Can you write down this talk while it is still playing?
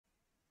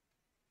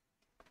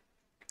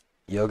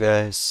Yo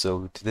guys,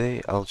 so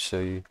today I'll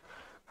show you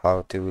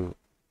how to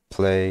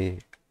play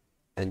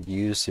and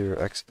use your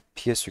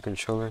PS3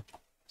 controller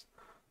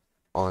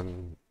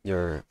on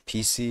your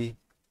PC.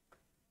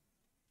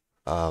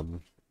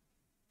 Um,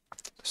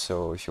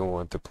 so if you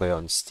want to play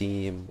on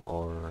Steam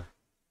or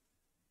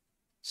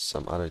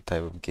some other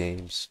type of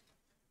games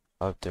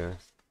out there,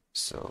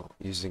 so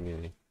using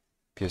a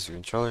PS3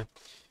 controller.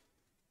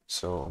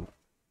 So,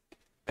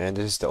 and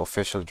this is the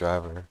official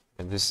driver,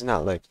 and this is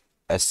not like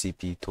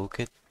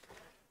ScpToolkit.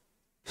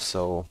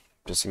 So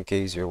just in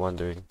case you're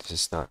wondering, this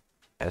is not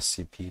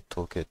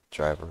ScpToolkit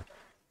driver.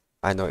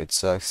 I know it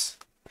sucks.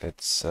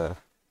 It's I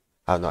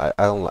don't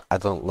know. I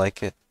don't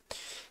like it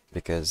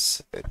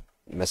because it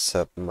messes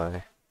up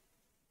my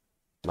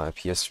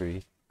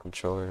PS3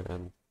 controller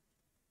and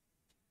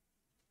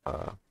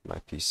my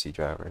PC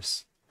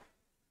drivers.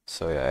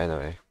 So yeah.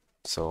 Anyway,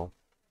 so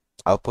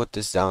I'll put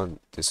this down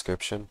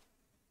description.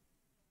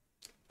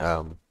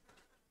 Um,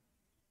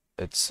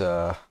 it's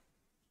a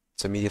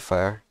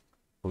MediaFire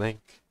link.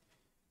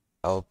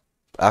 I'll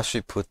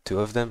actually put two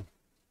of them.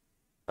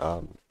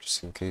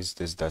 Just in case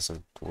this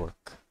doesn't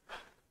work.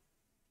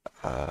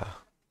 Uh,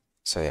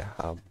 so yeah.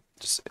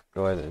 Just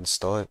go ahead and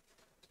install it.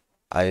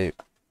 I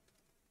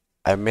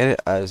I made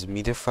it as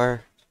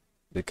MediaFire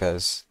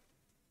because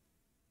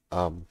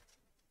um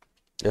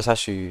there's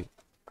actually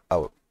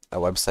a, a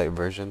website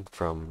version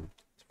from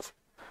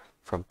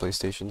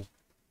PlayStation,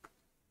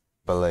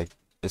 but like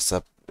it's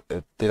up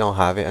they don't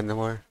have it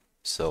anymore.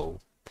 So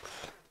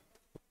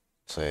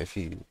if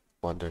you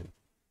wonder,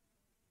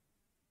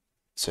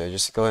 so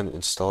just go and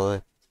install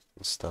it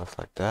and stuff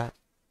like that,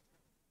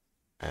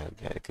 and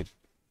yeah, you could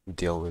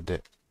deal with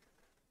it.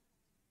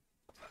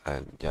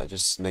 And yeah,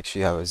 just make sure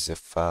you have a zip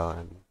file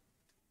and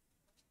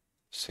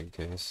just in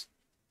case.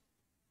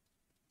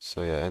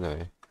 So yeah,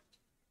 anyway.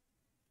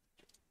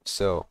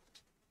 So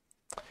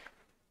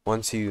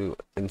once you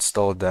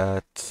install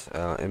that,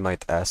 it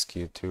might ask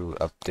you to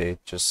update.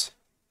 Just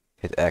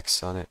hit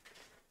X on it.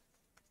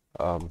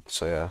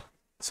 So yeah,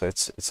 so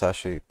it's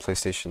actually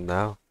PlayStation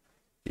Now.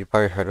 You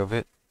probably heard of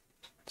it.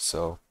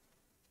 So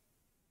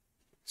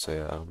so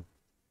yeah,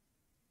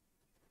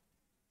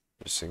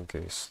 just in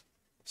case.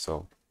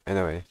 So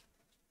anyway,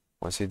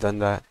 once you've done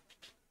that,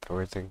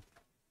 everything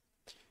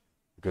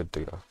good to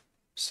go.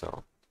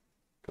 So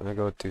gonna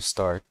go to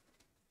Start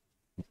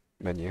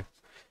menu,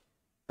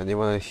 and you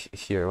wanna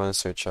here wanna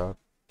search up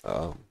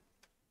you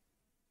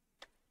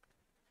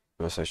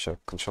wanna search up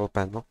Control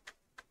Panel.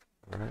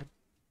 All right,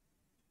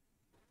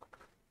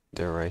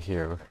 they're right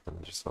here. Let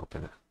me just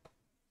open it.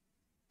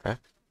 Okay.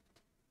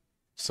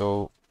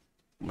 So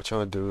what you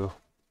wanna do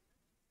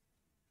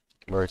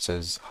where it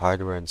says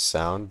Hardware and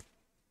Sound,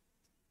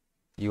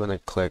 you want to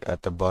click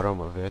at the bottom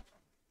of it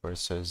where it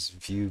says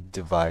View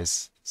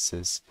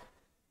Devices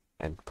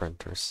and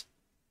Printers.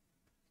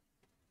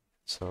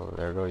 So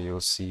there you go,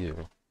 you'll see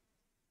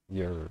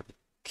your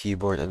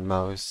keyboard and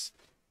mouse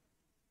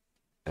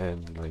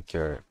and like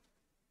your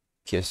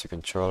PS2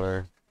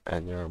 controller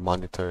and your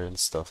monitor and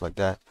stuff like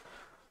that.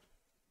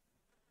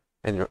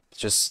 And you're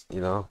just,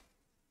 you'll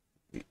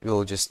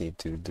just need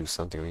to do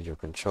something with your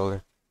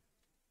controller.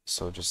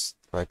 So just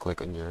right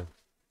click on your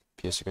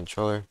PS2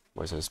 controller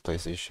where it says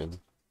PlayStation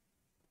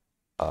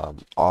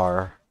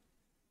R3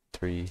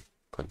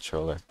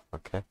 controller.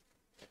 Okay.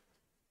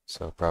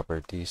 So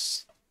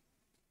properties,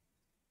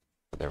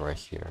 and then right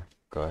here,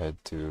 go ahead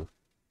to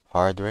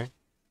hardware,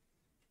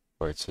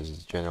 where it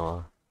says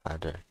general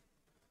hardware.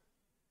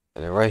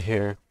 And then right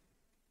here,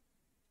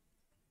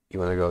 you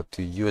want to go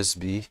to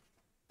USB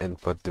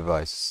input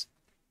device.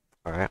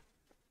 Alright.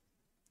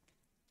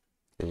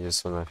 Then you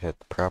just want to hit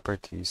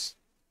properties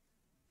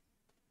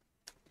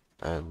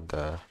and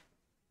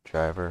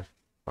driver.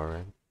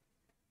 Alright.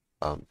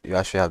 You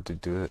actually have to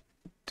do it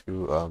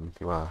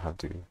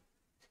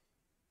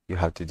you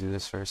have to do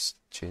this first,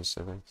 change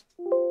settings.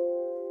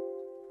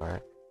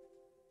 Alright.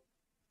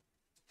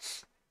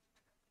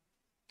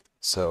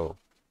 So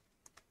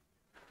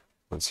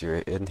once you're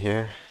in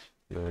here,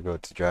 you want to go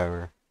to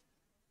driver,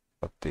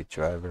 update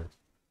driver.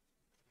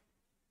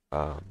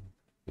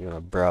 You want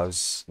to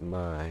browse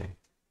my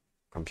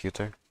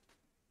computer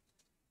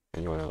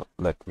and you want to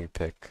let me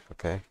pick,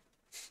 okay?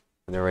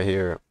 And then right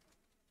here,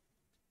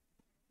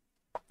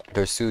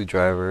 there's two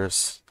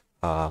drivers,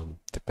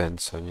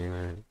 depends on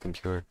your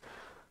computer.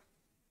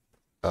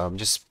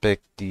 Just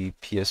pick the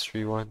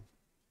PS3 one,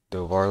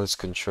 the wireless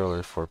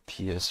controller for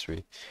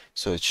PS3.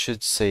 So it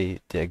should say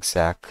the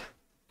exact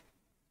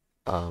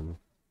um,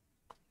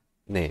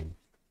 name,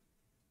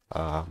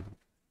 um,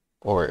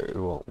 or it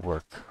won't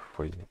work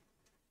for you.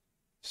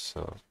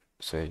 So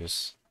you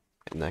just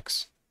hit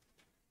next.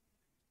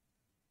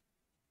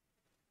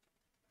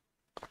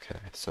 Okay,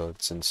 so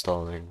it's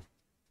installing.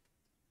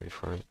 Wait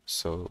for it.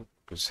 So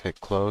just hit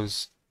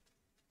close.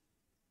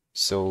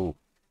 So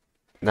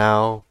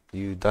now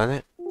you done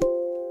it,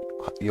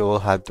 you'll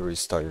have to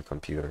restart your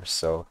computer.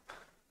 So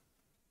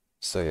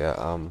yeah,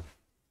 I'm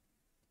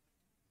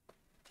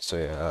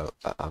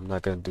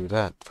not gonna do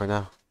that for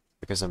now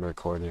because I'm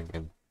recording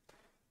and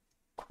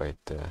quite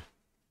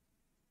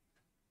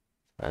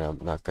and I'm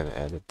not gonna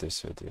edit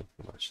this video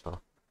much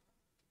now.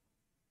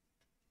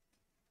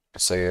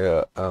 So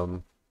yeah,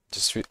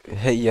 just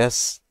hit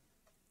yes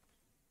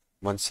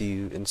once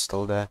you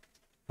install that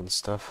and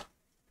stuff.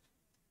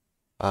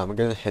 I'm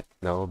gonna hit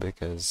no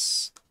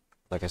because,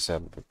 like I said,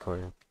 I'm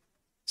recording.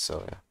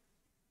 So yeah,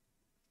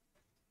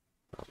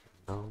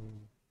 no.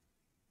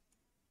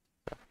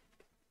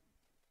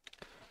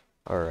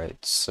 All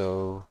right,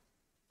 so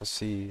let's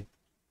see.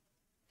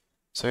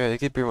 So yeah, you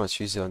can pretty much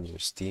use it on your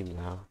Steam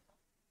now.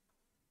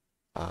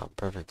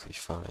 Perfectly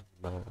fine.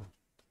 But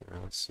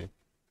let's see.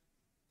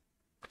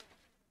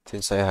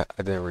 Since I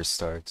didn't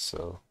restart,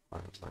 so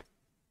I'm like,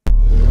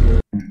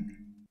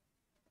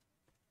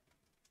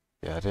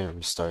 yeah, I didn't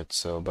restart.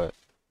 So, but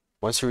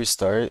once you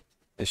restart,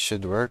 it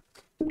should work.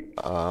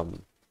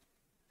 Um,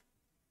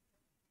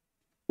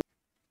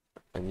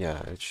 and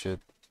yeah, it should.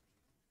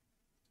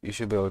 You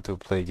should be able to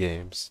play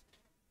games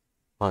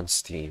on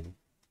Steam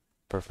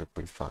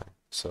perfectly fine.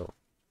 So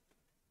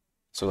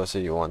let's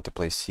say you want to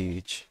play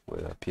Siege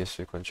with a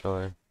PS3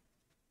 controller.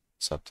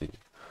 It's up to you.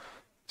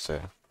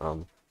 So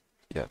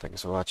yeah,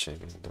 thanks for watching,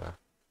 and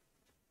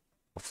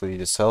hopefully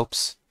this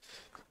helps.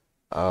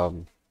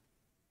 Um,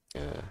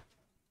 yeah,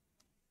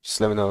 just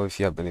let me know if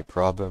you have any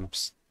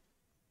problems,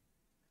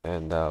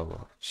 and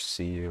we'll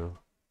see you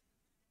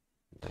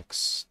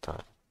next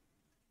time.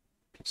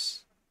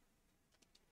 Peace.